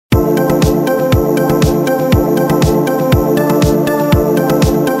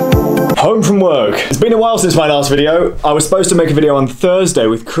home from work. It's been a while since my last video. I was supposed to make a video on Thursday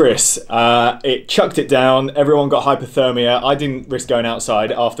with Chris. It chucked it down, everyone got hypothermia. I didn't risk going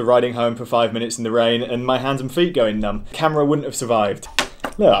outside after riding home for 5 minutes in the rain and my hands and feet going numb. Camera wouldn't have survived.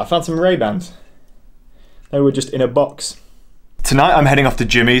 Look, I found some Ray-Bans. They were just in a box. Tonight I'm heading off to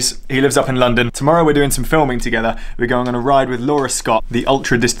Jimmy's. He lives up in London. Tomorrow we're doing some filming together. We're going on a ride with Laura Scott, the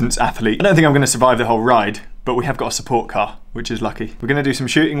ultra distance athlete. I don't think I'm going to survive the whole ride, but we have got a support car, which is lucky. We're going to do some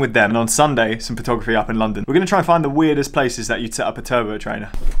shooting with them, and on Sunday, some photography up in London. We're going to try and find the weirdest places that you'd set up a turbo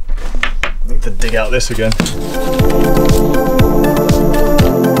trainer. I need to dig out this again.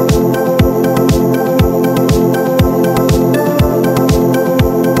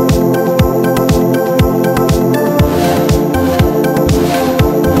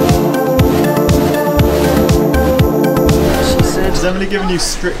 Has Emily given you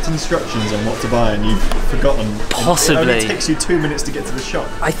strict instructions on what to buy and you've forgotten? Possibly. It only takes you 2 minutes to get to the shop.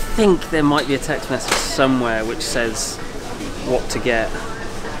 I think there might be a text message somewhere which says what to get.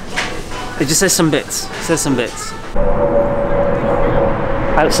 It just says some bits. It says some bits.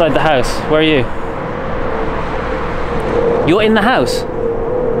 Outside the house. Where are you? You're in the house?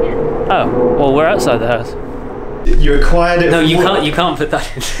 Oh, well we're outside the house. You acquired it. No, you can't put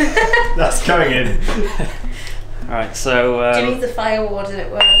that in. That's going in. Alright, so Jimmy's the fire warden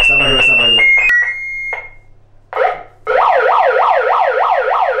at work. Stand over, stand over.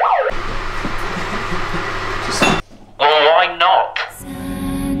 oh, why not?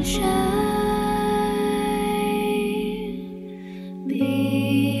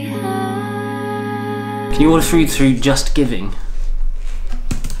 Can you order food through Just Giving?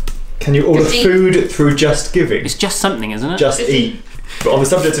 Can you order food through Just Giving? It's just something, isn't it? Just Eat. But on the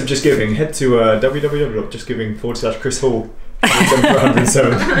subject of Just Giving, head to www.justgiving/Chris Hall.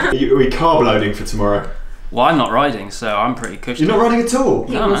 107. Are we carb loading for tomorrow? Well, I'm not riding, so I'm pretty cushy. You're not riding at all?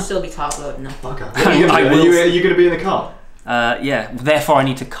 He will still be carb loading though. Okay. Are you going to be in the car? Yeah, therefore I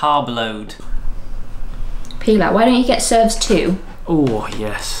need to carb load. Pila, why don't you get serves 2? Oh,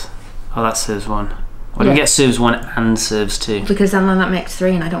 yes. Oh, that serves 1. Why don't we get serves 1 and serves 2? Because then that makes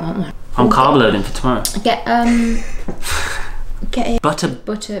 3 and I don't want one. I'm carb loading for tomorrow. Get a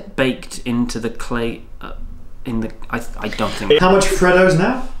butter baked into the clay. I don't think. How much Freddos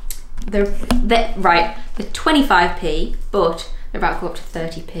now? They're 25p, but they're about to go up to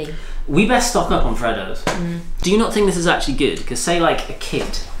 30p. We best stock up on Freddos. Do you not think this is actually good? Because say like a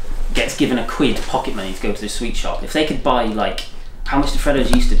kid gets given £1 pocket money to go to the sweet shop. If they could buy like, how much do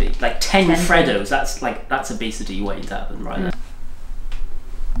Freddos used to be? Like 10 Freddos. That's obesity waiting to happen right now.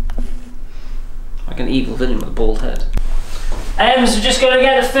 Like an evil villain with a bald head. Ems, we're just gonna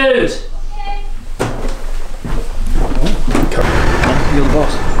get the food. You're the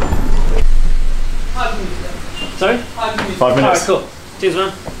boss. 5 minutes. Sorry? 5 minutes. 5 minutes. Alright, cool. Cheers,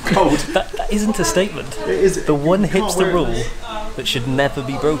 man. Cold. That isn't a statement. It is. The one hipster rule that should never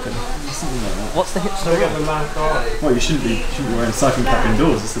be broken. What's the hipster rule? Well, you shouldn't be wearing a cycling cap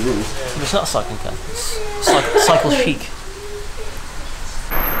indoors. It's the rules. It's not a cycling cap. It's cycle chic.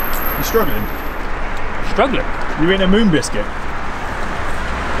 You're struggling. Struggling. You're in a moon biscuit.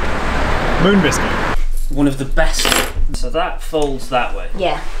 Moon biscuit. One of the best. So that folds that way.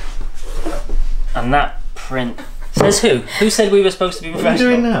 Yeah. And that print says who? Who said we were supposed to be professional? What are you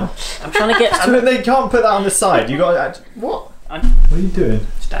doing now? I'm trying to get. They can't put that on the side. You got to. What? What are you doing?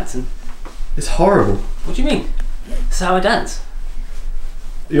 Just dancing. It's horrible. What do you mean? This is how I dance.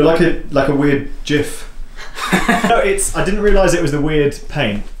 You're like a weird GIF. No, it's. I didn't realise it was the weird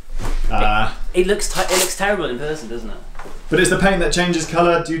paint. It looks terrible in person, doesn't it? But it's the paint that changes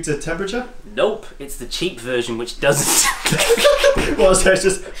colour due to temperature? Nope, it's the cheap version which doesn't. Well, so it's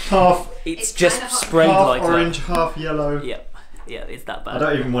just half. It's just sprayed half like orange, that. half yellow. Yep. Yeah, it's that bad. I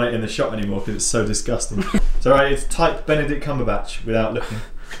don't even want it in the shot anymore because it's so disgusting. It's alright, it's type Benedict Cumberbatch without looking.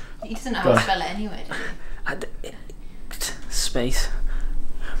 He doesn't know how to spell it anyway, does he? Space.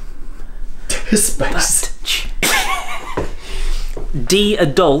 Space. D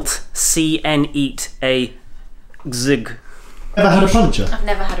adult C N eat a zig. Ever had a puncture? I've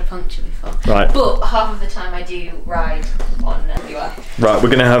never had a puncture before. Right. But half of the time I do ride on UI. Right, we're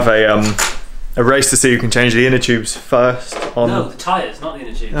gonna have a race to see who can change the inner tubes first. On. No, the tyres, not the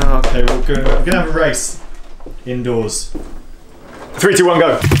inner tube. Oh, okay, we're gonna have a race indoors. 3, 2, 1,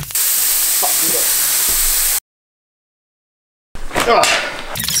 go.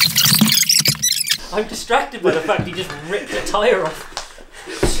 I'm distracted by the fact you just ripped the tyre off.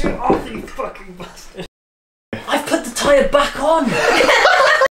 Shit off, you fucking bastard. I've put the tyre back on!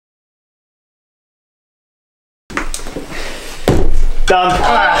 Done.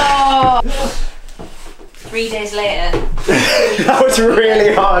 Oh. 3 days later. That was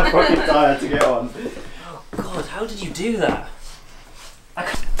really hard fucking tyre to get on. God, how did you do that?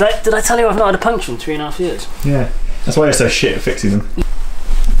 Did I tell you I've not had a puncture in 3.5 years? Yeah. That's why you're so shit at fixing them.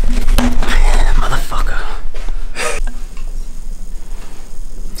 Motherfucker.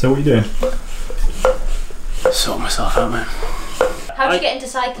 So what are you doing? Sort myself out, man. How did you get into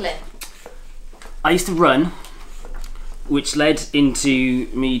cycling? I used to run, which led into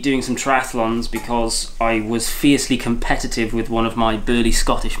me doing some triathlons because I was fiercely competitive with one of my burly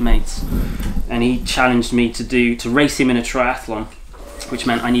Scottish mates, and he challenged me to race him in a triathlon, which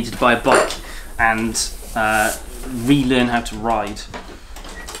meant I needed to buy a bike and relearn how to ride.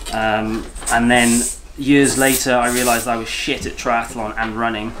 And then years later I realised I was shit at triathlon and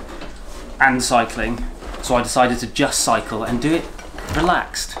running and cycling, so I decided to just cycle and do it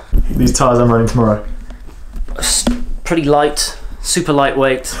relaxed. These tyres I'm running tomorrow. Pretty light, super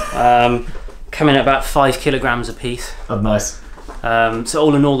lightweight, coming at about 5 kilograms a piece. Oh, nice. So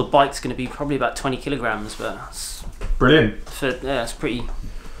all in all, the bike's going to be probably about 20 kilograms, but it's, brilliant. It's pretty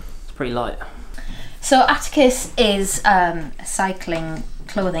light. So Attacus is a cycling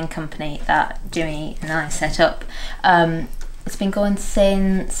clothing company that Jimmy and I set up. It's been going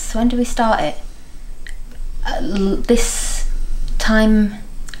since, when did we start it? This time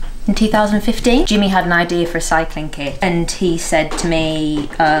in 2015. Jimmy had an idea for a cycling kit and he said to me,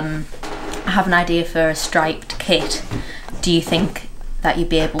 I have an idea for a striped kit. Do you think that you'd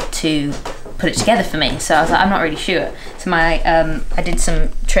be able to put it together for me? So I was like, I'm not really sure. So I did some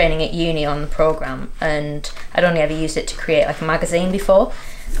training at uni on the programme and I'd only ever used it to create like a magazine before.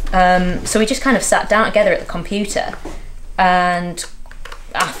 So we just kind of sat down together at the computer, and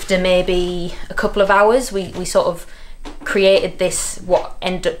after maybe a couple of hours we sort of created this, what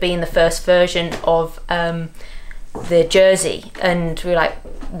ended up being the first version of the jersey, and we were like,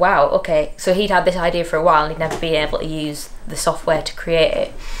 wow, okay. So he'd had this idea for a while and he'd never been able to use the software to create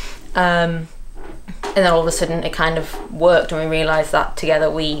it, and then all of a sudden it kind of worked, and we realised that together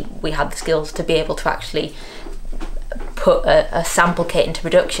we had the skills to be able to actually put a sample kit into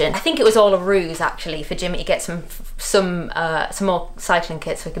production. I think it was all a ruse actually for Jimmy to get some more cycling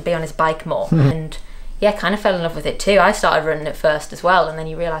kits so he could be on his bike more. And yeah, kind of fell in love with it too. I started running at first as well, and then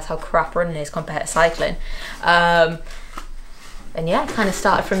you realise how crap running is compared to cycling. And yeah, kind of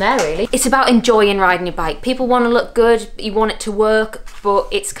started from there really. It's about enjoying riding your bike. People want to look good, you want it to work, but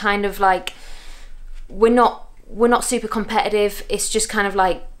it's kind of like, we're not super competitive. It's just kind of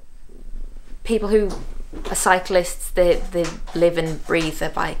like people who are cyclists, they live and breathe their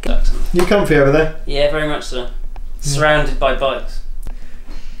bike. You comfy over there? Yeah, very much so. Surrounded by bikes.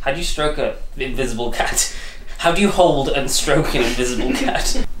 How do you stroke an invisible cat? How do you hold and stroke an invisible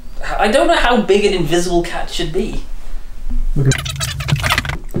cat? I don't know how big an invisible cat should be.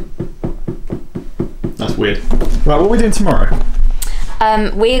 That's weird. Right, what are we doing tomorrow?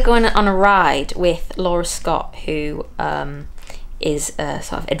 We're going on a ride with Laura Scott, who is a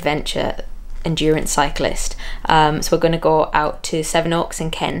sort of adventure endurance cyclist. So we're going to go out to Sevenoaks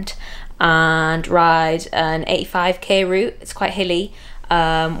in Kent and ride an 85k route. It's quite hilly,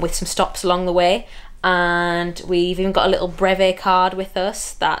 with some stops along the way, and we've even got a little brevet card with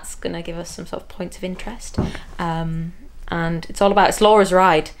us that's going to give us some sort of points of interest. And it's Laura's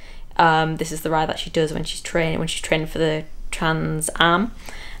ride. This is the ride that she does when she's training for the Trans Am,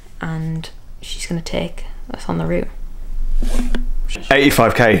 and she's going to take us on the route.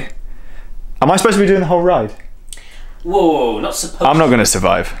 85k. Am I supposed to be doing the whole ride? Whoa, not supposed. I'm not going to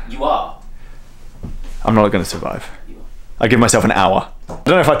survive. You are. I'm not going to survive. I give myself an hour. I don't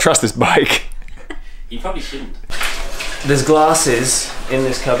know if I trust this bike. You probably shouldn't. There's glasses in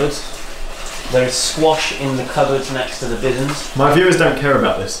this cupboard. There is squash in the cupboard next to the bins. My viewers don't care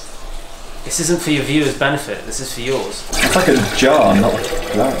about this. This isn't for your viewers' benefit, this is for yours. It's like a jar, not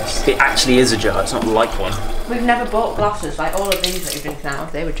like glass. It actually is a jar, it's not like one. We've never bought glasses, like all of these that you're drinking out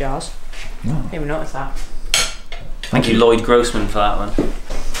of, they were jars. Oh. Didn't even notice that. Thank you, Lloyd Grossman, for that one.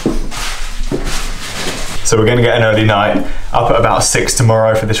 So we're going to get an early night, up at about 6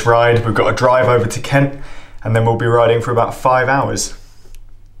 tomorrow for this ride. We've got to drive over to Kent, and then we'll be riding for about 5 hours.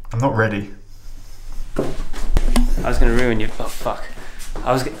 I'm not ready. I was going to ruin your... Oh, fuck.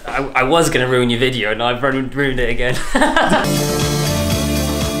 I was going to ruin your video, and I've ruined it again.